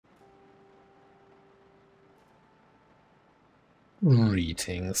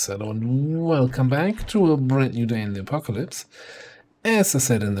Greetings, hello, and welcome back to a brand new day in the apocalypse. As I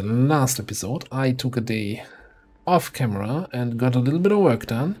said in the last episode, I took a day off camera and got a little bit of work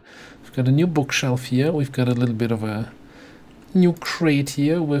done. We've got a new bookshelf here, we've got a little bit of a new crate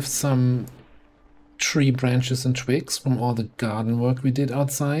here with some tree branches and twigs from all the garden work we did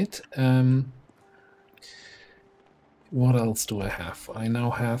outside. What else do I have? I now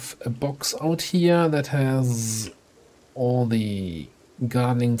have a box out here that has all the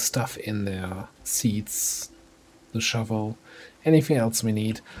gardening stuff in there, seeds, the shovel, anything else we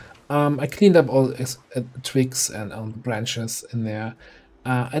need. I cleaned up all twigs and branches in there.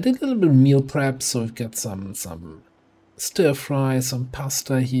 I did a little bit of meal prep, so we've got some stir fry, some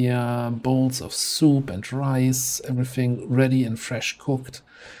pasta here, bowls of soup and rice, everything ready and fresh cooked.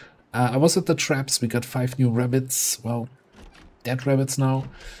 I was at the traps, we got 5 new rabbits, well, dead rabbits now,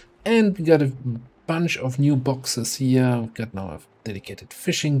 and we got a bunch of new boxes here. We've got now a dedicated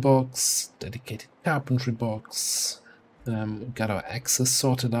fishing box, dedicated carpentry box. We've got our axes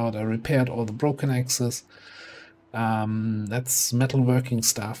sorted out. I repaired all the broken axes. That's metalworking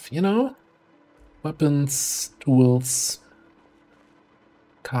stuff, you know? Weapons, tools,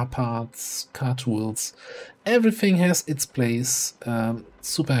 car parts, car tools. Everything has its place.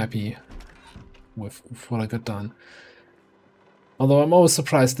 Super happy with what I got done. Although I'm always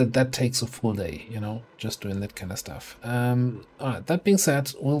surprised that that takes a full day, you know, just doing that kind of stuff. Alright, that being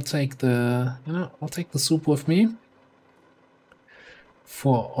said, we'll take the, I'll take the soup with me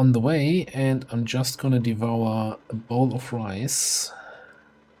for on the way, and I'm just gonna devour a bowl of rice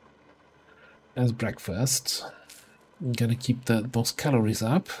as breakfast. I'm gonna keep those calories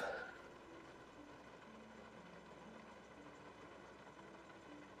up.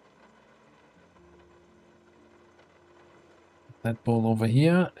 That bowl over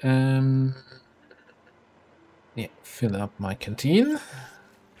here. Yeah, fill up my canteen.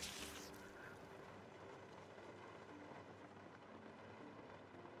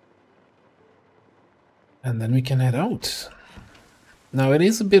 And then we can head out. Now it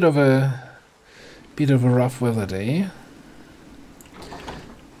is a bit of a rough weather day.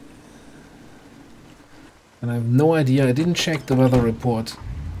 And I have no idea, I didn't check the weather report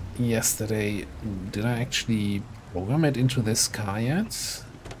yesterday. Did I actually program it into this car yet?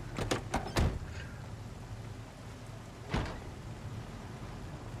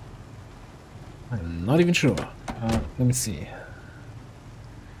 I'm not even sure. Let me see.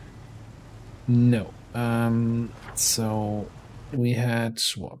 No. So we had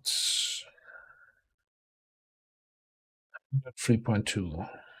what? 3.2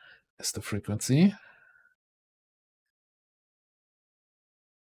 is the frequency.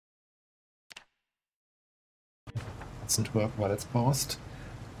 Doesn't work while it's paused.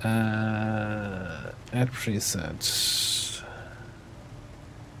 Add preset.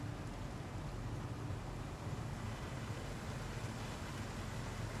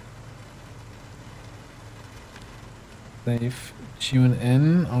 Save, tune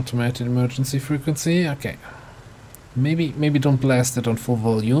in, automated emergency frequency. Okay. Maybe don't blast it on full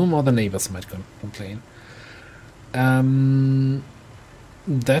volume, or the neighbors might complain.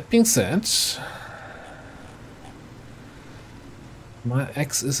 That being said, my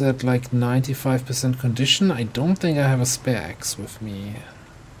axe is at like 95% condition. I don't think I have a spare axe with me.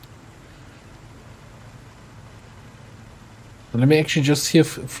 Let me actually just hear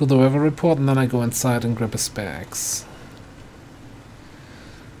through the weather report, and then I go inside and grab a spare axe.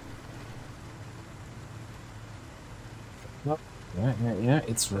 Yeah,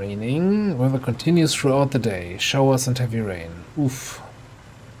 it's raining. Weather continues throughout the day. Showers and heavy rain. Oof.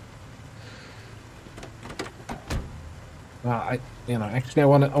 Actually, I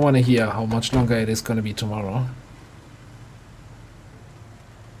wanna hear how much longer it is gonna be tomorrow.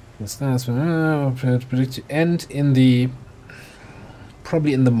 The stars predict to end in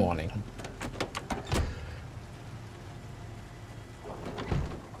probably in the morning.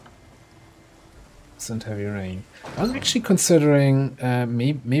 And heavy rain. I was actually considering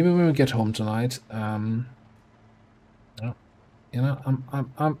maybe when we get home tonight. I'm in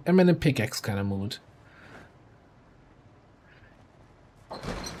a pickaxe kind of mood.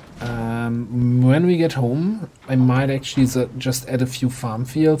 When we get home, I might actually just add a few farm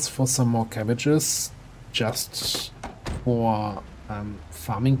fields for some more cabbages, just for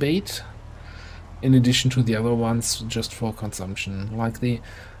farming bait, in addition to the other ones just for consumption. Like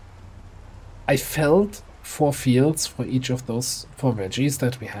I felt 4 fields for each of those 4 veggies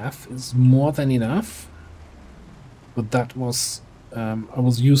that we have is more than enough, but that was I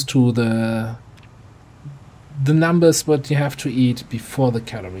was used to the numbers what you have to eat before the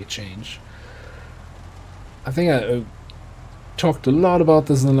calorie change. I think talked a lot about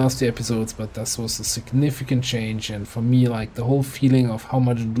this in the last 2 episodes, but this was a significant change, and for me, like, the whole feeling of how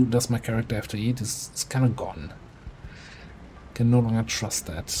much does my character have to eat is kind of gone. Can no longer trust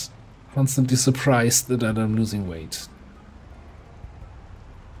that. Constantly surprised that I'm losing weight.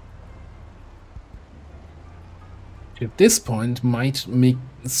 At this point might make...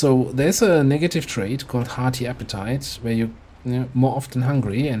 So there's a negative trait called hearty appetite, where you're more often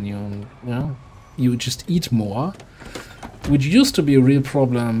hungry and you just eat more, which used to be a real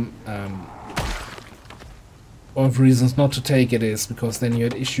problem. One of the reasons not to take it is because then you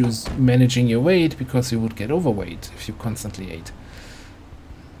had issues managing your weight, because you would get overweight if you constantly ate.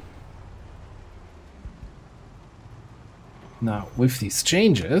 Now, with these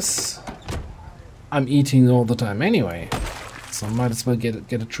changes, I'm eating all the time anyway, so I might as well get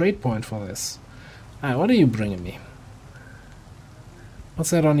a trade point for this. Ah, what are you bringing me?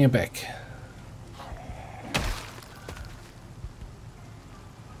 What's that on your back?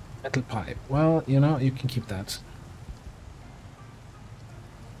 Metal pipe. Well, you know, you can keep that.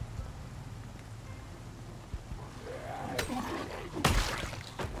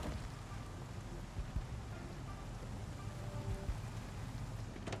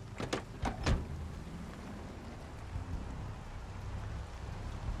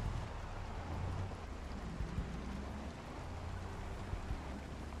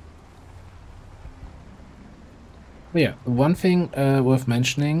 Yeah, one thing worth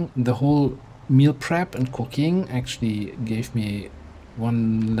mentioning, the whole meal prep and cooking actually gave me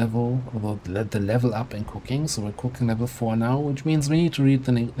one level, although the level up in cooking, so we're cooking level 4 now, which means we need to read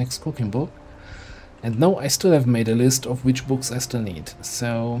the next cooking book. And no, I still haven't made a list of which books I still need,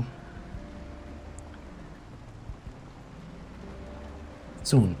 so...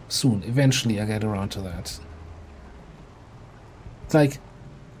 Soon, eventually I get around to that. It's like...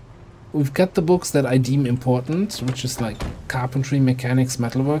 We've got the books that I deem important, which is like carpentry, mechanics,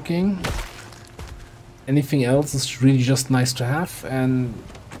 metalworking. Anything else is really just nice to have, and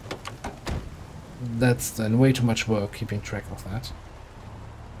that's then way too much work keeping track of that.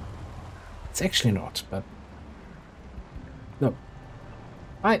 It's actually not, but no.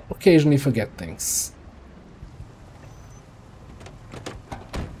 I occasionally forget things.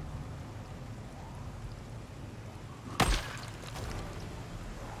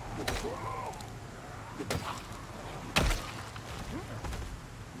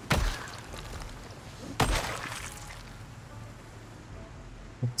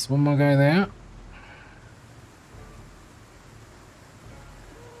 There's one more guy there.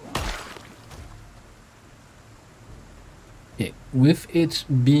 Okay, with it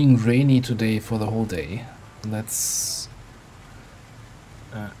being rainy today for the whole day, let's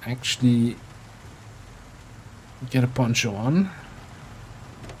actually get a poncho on.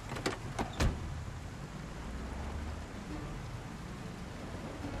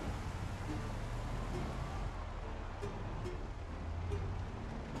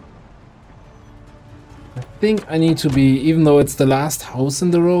 I think I need to be, even though it's the last house in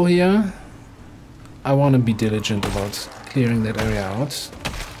the row here, I want to be diligent about clearing that area out.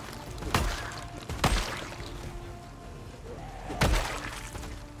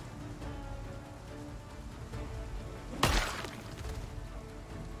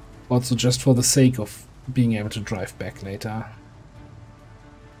 Also just for the sake of being able to drive back later.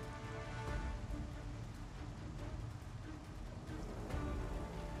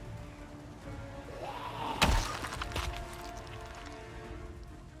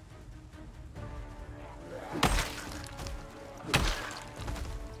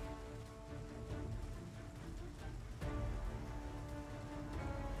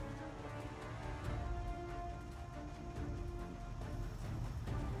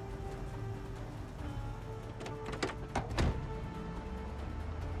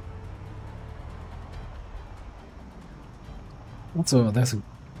 Also, there's a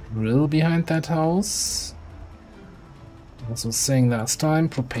grill behind that house. As I was saying last time,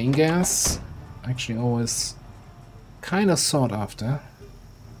 propane gas. Actually always kind of sought after.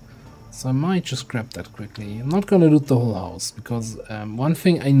 So I might just grab that quickly. I'm not gonna loot the whole house, because one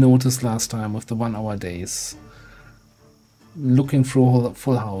thing I noticed last time with the 1 hour days, looking through a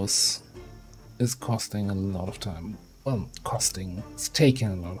full house is costing a lot of time. Well, it's taking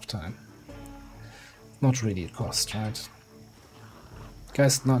a lot of time. Not really a cost, right?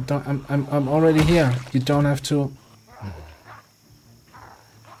 Guys, no, don't. I'm already here. You don't have to.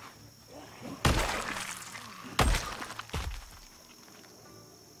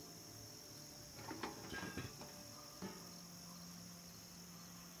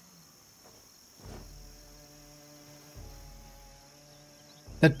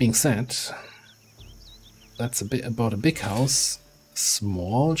 That being said, that's a bit about a big house.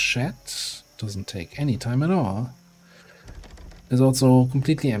 Small shed. Doesn't take any time at all. Is also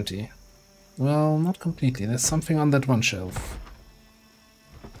completely empty. Well, not completely. There's something on that one shelf.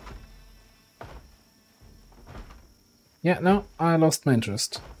 Yeah, no, I lost my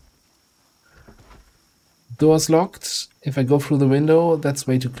interest. Door's locked. If I go through the window, that's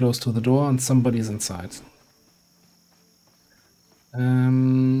way too close to the door and somebody's inside.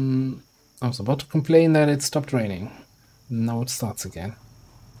 I was about to complain that it stopped raining. Now it starts again.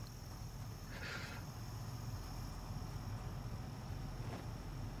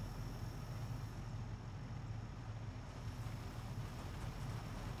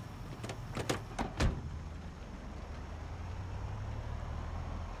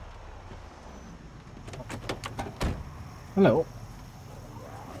 Hello.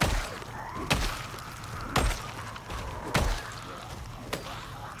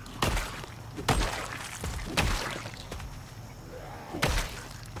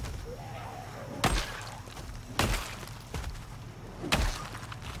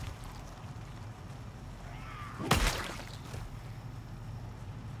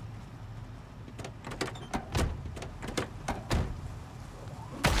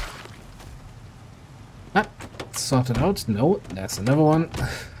 Ah, sorted out. No, there's another one.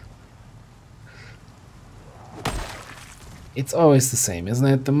 It's always the same, isn't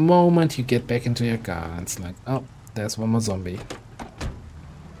it? The moment you get back into your car, it's like, oh, there's one more zombie.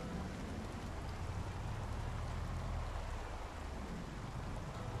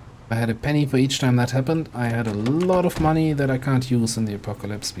 I had a penny for each time that happened. I had a lot of money that I can't use in the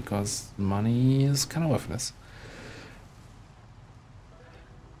apocalypse because money is kind of worthless.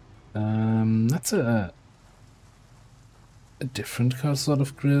 That's a different sort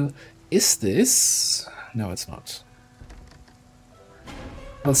of grill. Is this? No, it's not.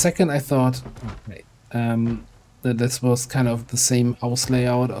 For a second I thought, okay, that this was kind of the same house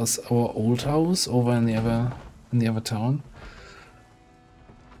layout as our old house over in the other town.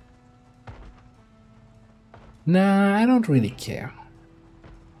 Nah, I don't really care.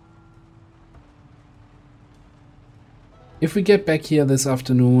 If we get back here this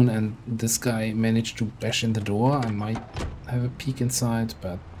afternoon and this guy managed to bash in the door, I might have a peek inside,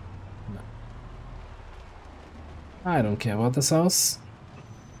 but no. I don't care about this house.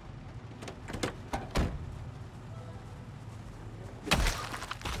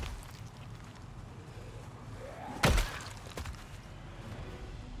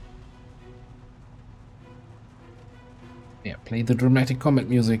 Yeah, play the dramatic combat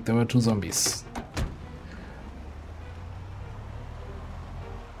music. There were 2 zombies.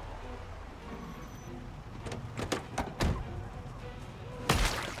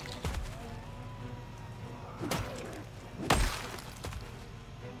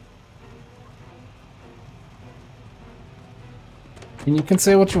 And you can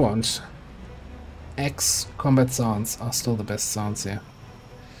say what you want. X combat sounds are still the best sounds here.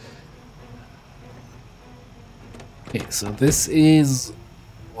 Okay, so this is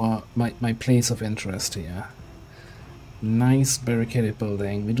my place of interest here. Nice barricaded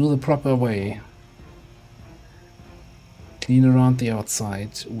building. We do the proper way. Clean around the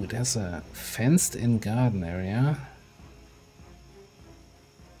outside. Ooh, it has a fenced-in garden area.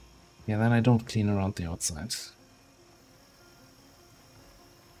 Yeah, then I don't clean around the outside.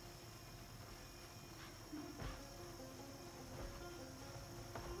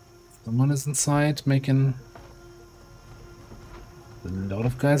 Someone is inside making... A lot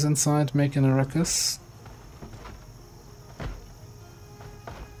of guys inside making a ruckus.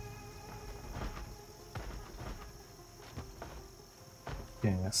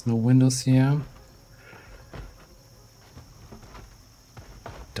 Okay, there's no windows here.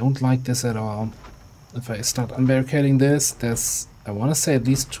 Don't like this at all. If I start unbarricading this, there's, I want to say, at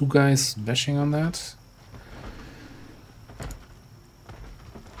least 2 guys bashing on that.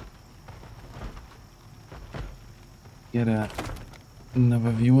 Get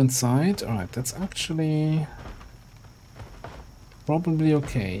another view inside. Alright, that's actually probably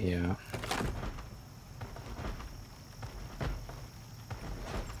okay here.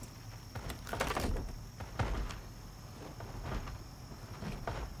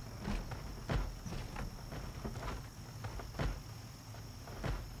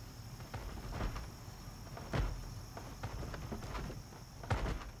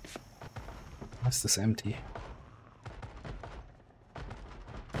 Why is this empty?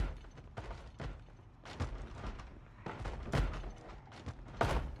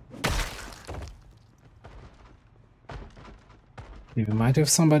 We might have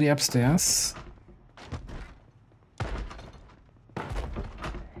somebody upstairs.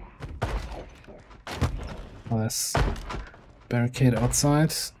 Oh, there's barricade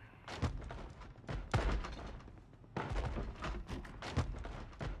outside.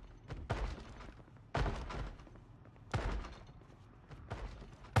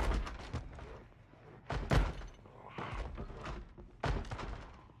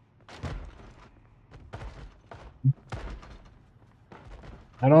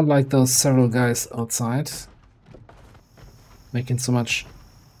 I don't like those several guys outside making so much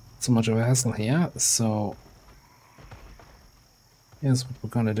of a hassle here, so here's what we're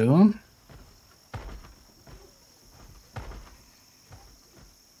gonna do.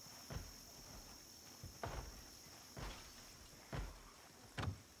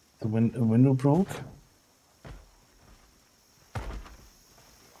 The window broke.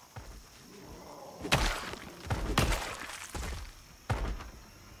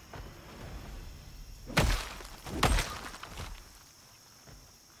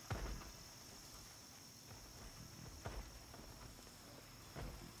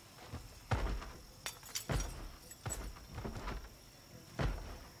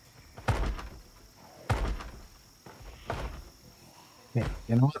 Okay,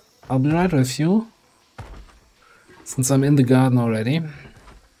 you know what? I'll be right with you. Since I'm in the garden already.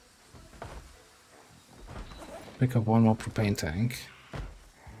 Pick up one more propane tank.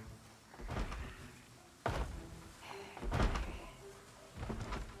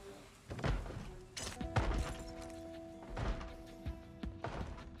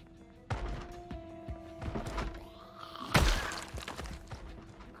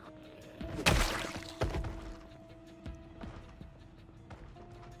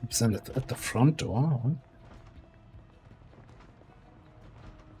 Send it at the front door.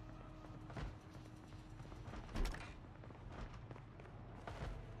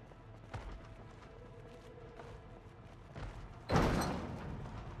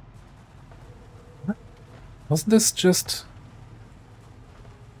 Wasn't this just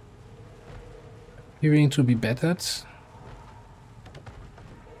appearing to be bettered?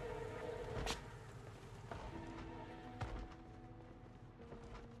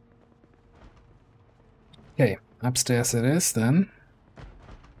 Okay, upstairs it is then.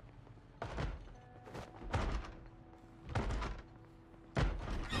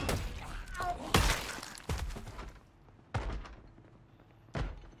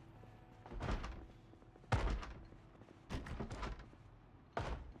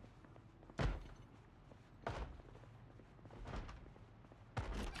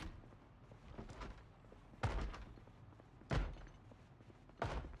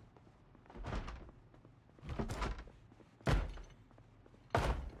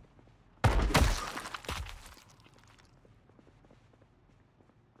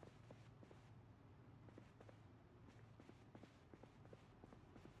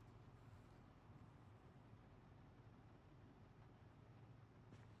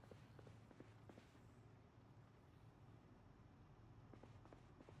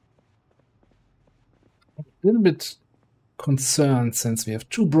 A little bit concerned since we have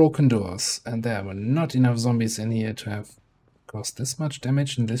 2 broken doors and there were not enough zombies in here to have caused this much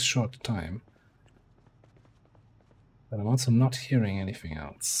damage in this short time. But I'm also not hearing anything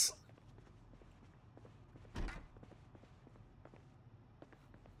else.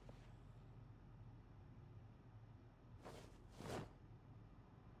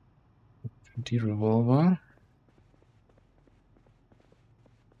 D-revolver.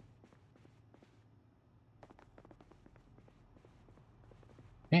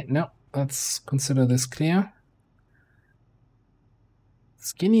 Okay, no, let's consider this clear.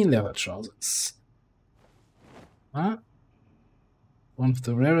 Skinny leather trousers. One of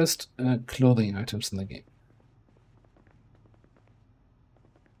the rarest clothing items in the game.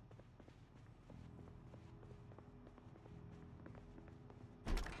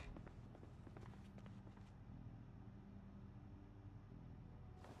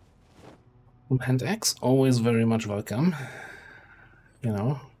 Hand axe, always very much welcome. You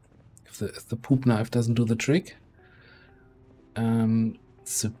know, if the poop knife doesn't do the trick.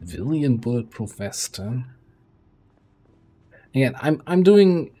 Civilian bulletproof vest. Again, I'm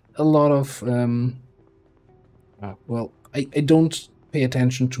doing a lot of well, I don't pay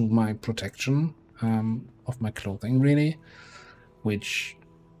attention to my protection of my clothing really, which,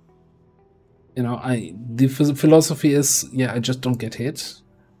 you know, the philosophy is, yeah, I just don't get hit.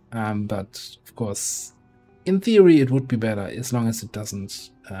 But of course, in theory, it would be better as long as it doesn't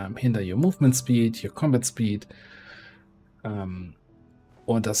hinder your movement speed, your combat speed,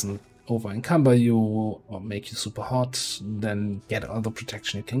 or doesn't over encumber you or make you super hot. Then get all the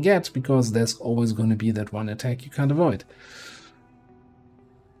protection you can get, because there's always going to be that one attack you can't avoid.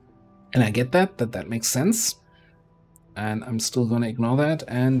 And I get that makes sense. And I'm still gonna ignore that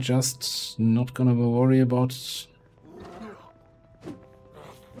and just not gonna worry about...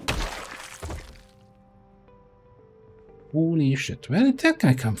 Holy shit, where did that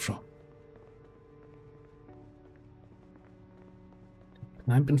guy come from?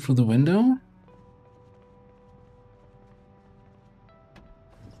 Climb in through the window?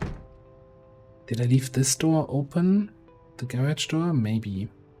 Did I leave this door open? The garage door? Maybe.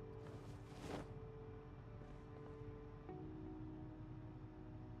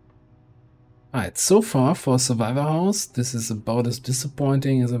 Alright, so far for a survivor house, this is about as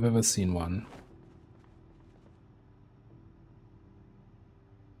disappointing as I've ever seen one.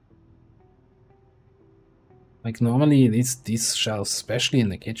 Like normally these shelves, especially in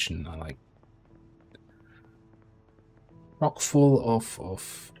the kitchen, are like chock full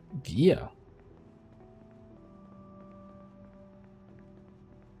of gear.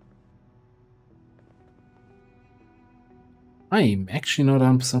 I'm actually not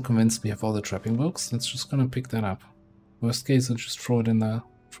 100% convinced we have all the trapping books. That's just gonna pick that up. Worst case, I'll just throw it in the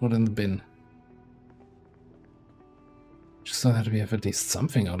bin. Just so that we have at least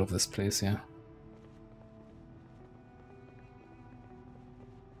something out of this place, yeah.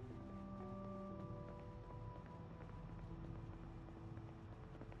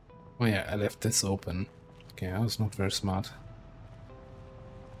 Oh yeah, I left this open. Okay, I was not very smart.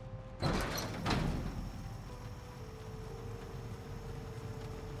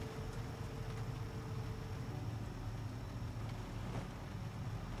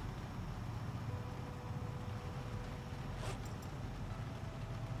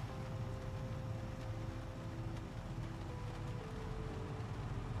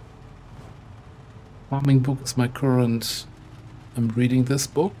 Farming book is my current... I'm reading this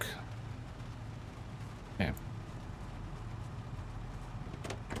book. Okay.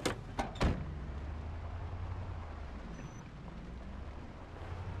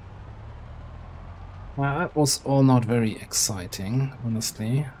 Well, that was all not very exciting,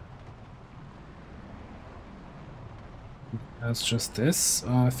 honestly. That's just this.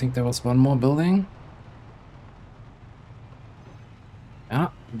 I think there was one more building. Yeah,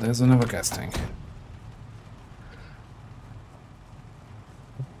 there's another gas tank.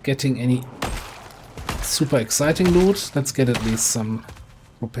 Getting any super exciting loot. Let's get at least some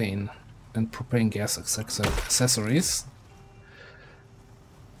propane and propane gas accessories.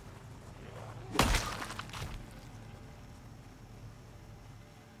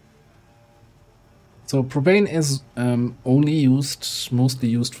 So propane is mostly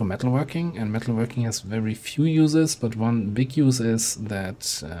used for metalworking, and metalworking has very few uses, but one big use is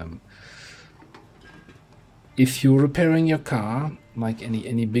that if you're repairing your car, like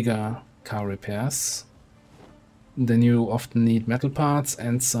any bigger car repairs, then you often need metal parts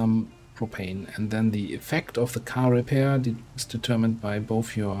and some propane, and then the effect of the car repair is determined by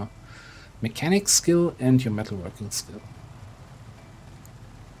both your mechanic skill and your metalworking skill.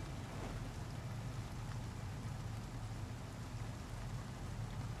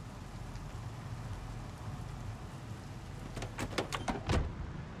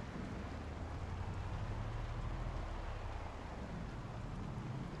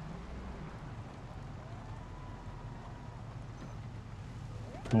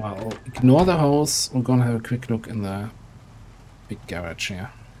 Well, ignore the house. We're gonna have a quick look in the big garage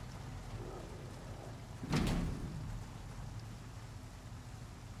here.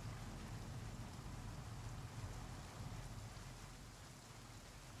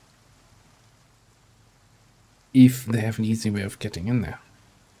 If they have an easy way of getting in there.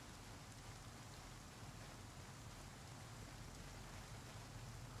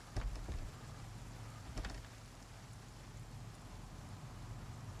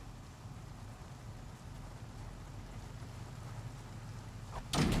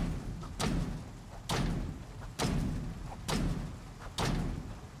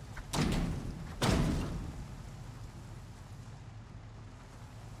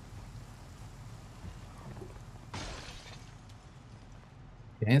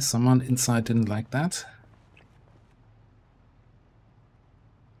 Okay, someone inside didn't like that.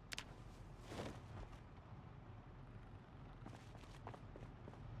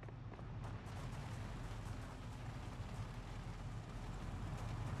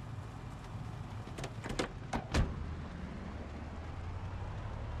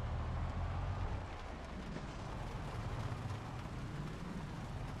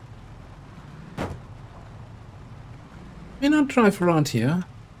 May not drive around here.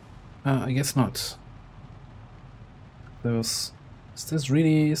 I guess not. Is this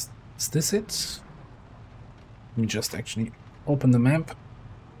really... Is this it? Let me just actually open the map.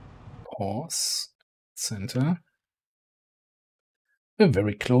 Pause. Center. We're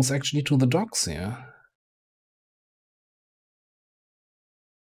very close actually to the docks here.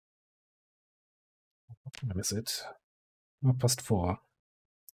 What is it? 4:04.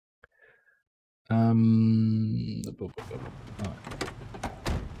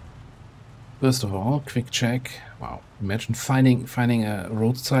 First of all, quick check. Wow, imagine finding a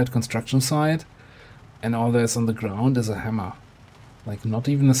roadside construction site, and all there's on the ground is a hammer. Like not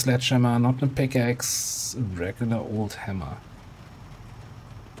even a sledgehammer, not a pickaxe, a regular old hammer.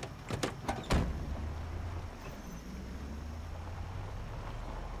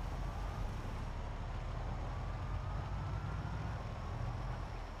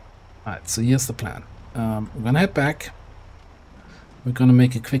 Alright, so here's the plan. We're gonna head back. We're gonna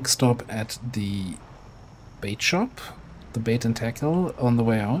make a quick stop at the bait shop, the bait and tackle on the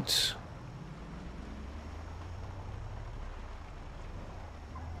way out.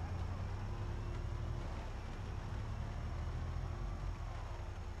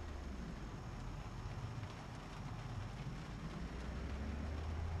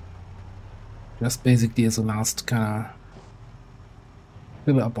 Just basically as a last kind of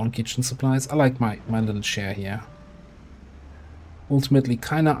fill up on kitchen supplies. I like my little chair here. Ultimately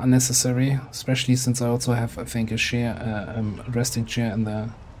kind of unnecessary, especially since I also have, I think, a resting chair in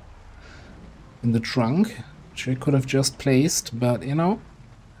the trunk, which I could have just placed, but you know,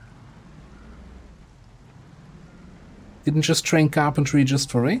 didn't just train carpentry just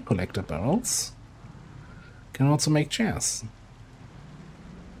for rain collector barrels. Can also make chairs.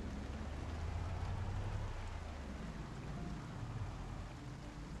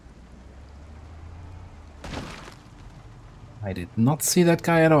 I did not see that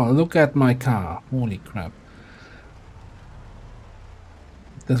guy at all. Look at my car. Holy crap.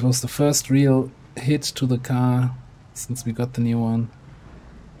 This was the first real hit to the car since we got the new one.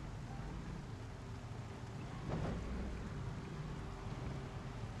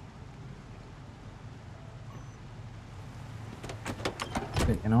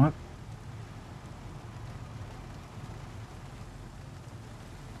 Okay, you know what?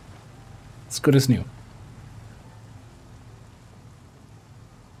 It's good as new.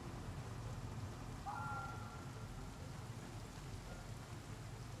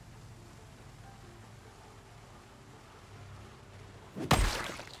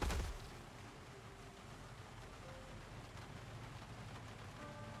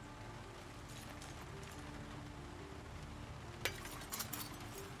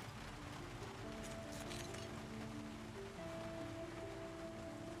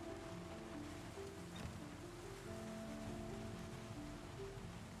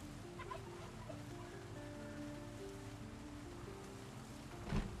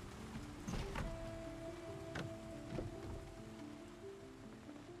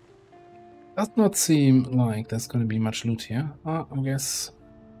 Does not seem like there's going to be much loot here. I guess.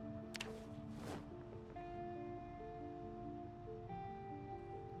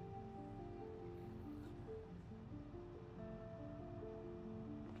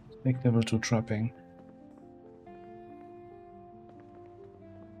 Big level 2 trapping.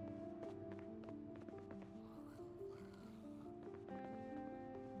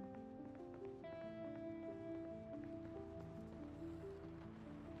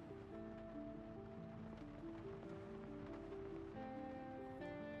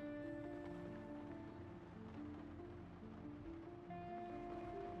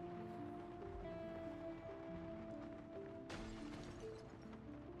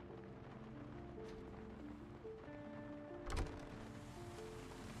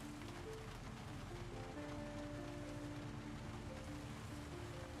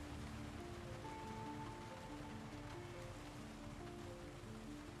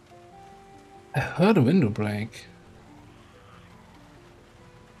 I heard a window break.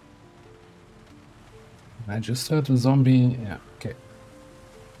 I just heard a zombie. Yeah, okay.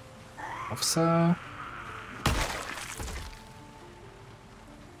 Officer.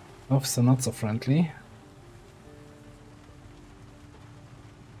 Officer not so friendly.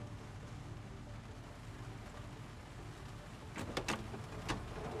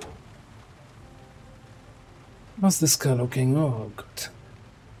 How's this guy looking? Oh, good.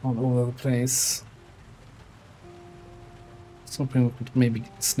 All over the place. I was hoping we could maybe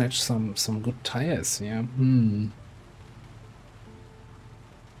snatch some good tires, yeah.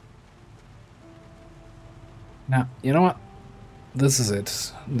 Now, you know what? This is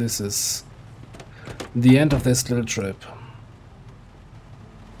it. This is the end of this little trip.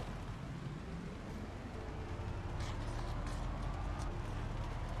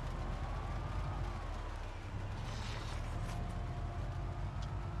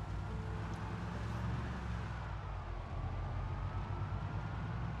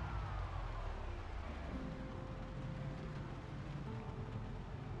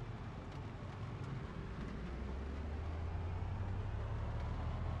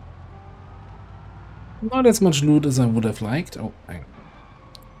 Not as much loot as I would have liked. Oh, hang on.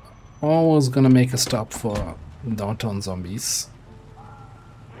 Always gonna make a stop for downtown zombies.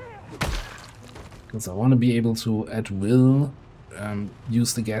 Because I want to be able to, at will,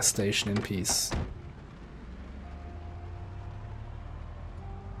 use the gas station in peace.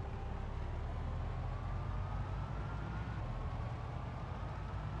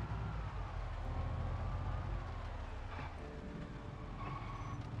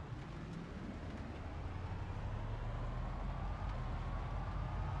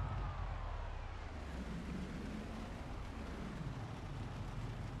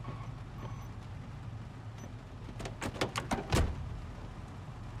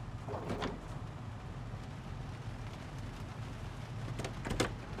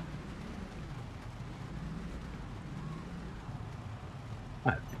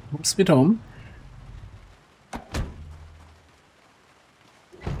 Sweet home.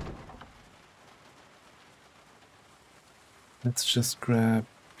 Let's just grab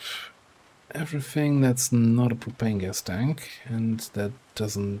everything that's not a propane gas tank, and that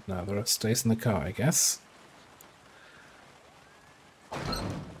doesn't... No, the rest stays in the car, I guess.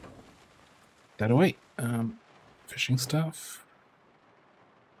 That away. Fishing stuff.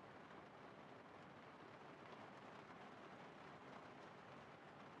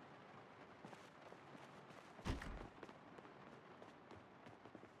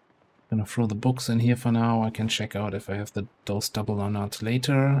 Gonna throw the books in here for now. I can check out if I have those double or not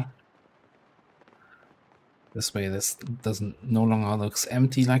later. This way this doesn't no longer looks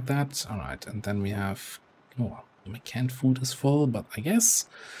empty like that. Alright, and then we have... Oh, my canned food is full, but I guess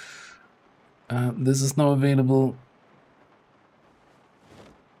this is now available.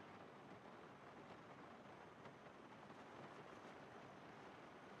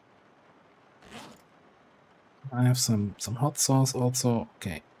 I have some hot sauce also.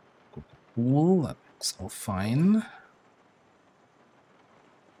 Okay, cool. That looks all fine.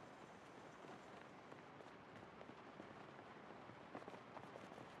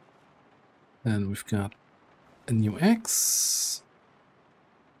 And we've got a new axe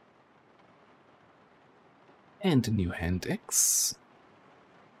and a new hand axe.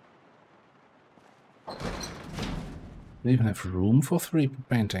 We even have room for 3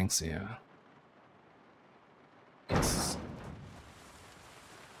 propane tanks here. Yes.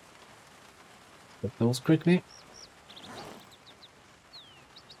 Put those quickly.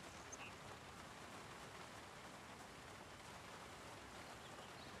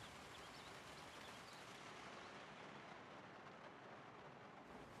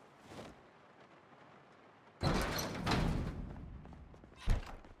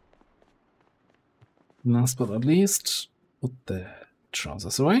 Last but not least, put the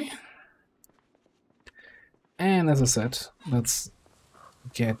trousers away. And as I said, let's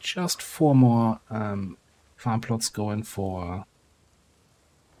get just 4 more farm plots going for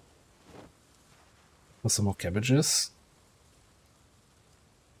some more cabbages.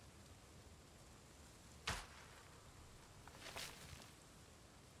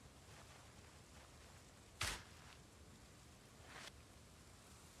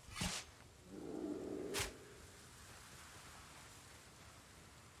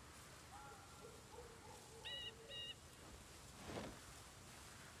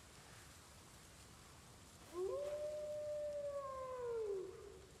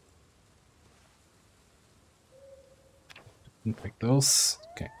 Pick those.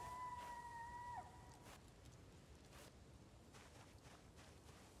 Okay.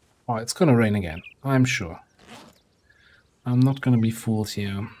 Oh, it's gonna rain again, I'm sure. I'm not gonna be fooled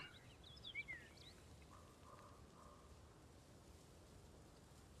here.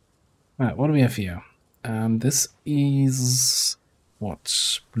 Alright, what do we have here? This is...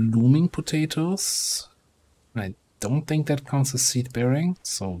 what? Blooming potatoes? I don't think that counts as seed bearing,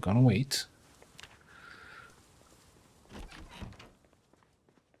 so gonna wait.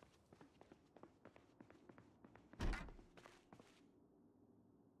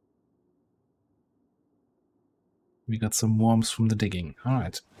 We got some worms from the digging.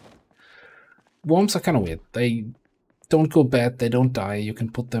 Alright. Worms are kind of weird. They don't go bad, they don't die. You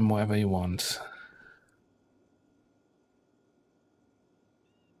can put them wherever you want.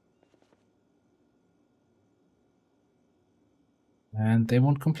 And they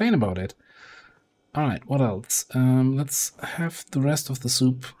won't complain about it. Alright, what else? Let's have the rest of the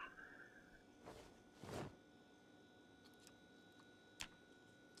soup.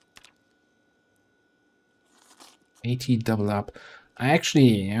 AT double up. I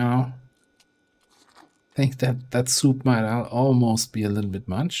actually, you know, think that soup might almost be a little bit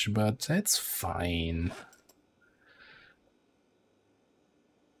much, but it's fine.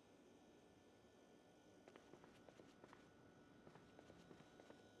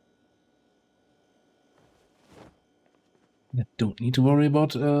 don't need to worry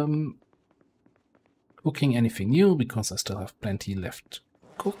about cooking anything new, because I still have plenty left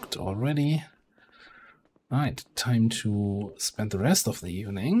cooked already. Alright, time to spend the rest of the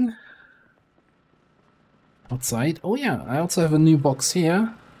evening outside. Oh yeah, I also have a new box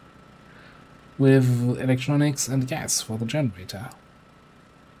here with electronics and gas for the generator.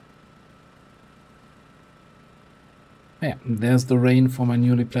 Yeah, there's the rain for my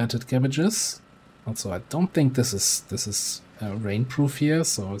newly planted cabbages. Also, I don't think this is rainproof here,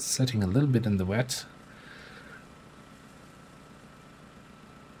 so it's sitting a little bit in the wet.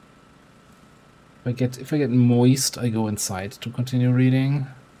 If I get moist, I go inside to continue reading.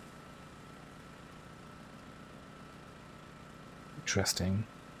 Interesting.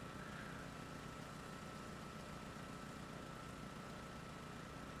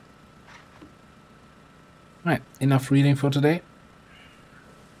 Right, enough reading for today.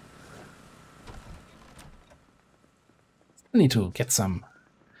 I need to get some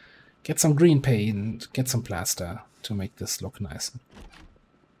green paint, get some plaster to make this look nice.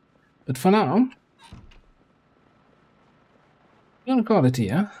 But for now, I'm gonna call it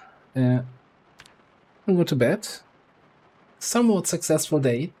here. I'll go to bed. Somewhat successful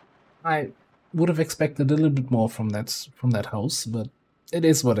day. I would have expected a little bit more from that house, but it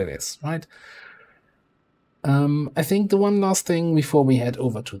is what it is, right? I think the one last thing before we head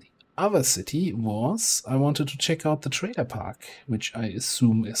over to the other city was I wanted to check out the trailer park, which I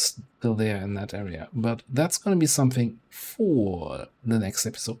assume is still there in that area. But that's going to be something for the next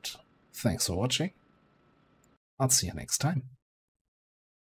episode. Thanks for watching. I'll see you next time.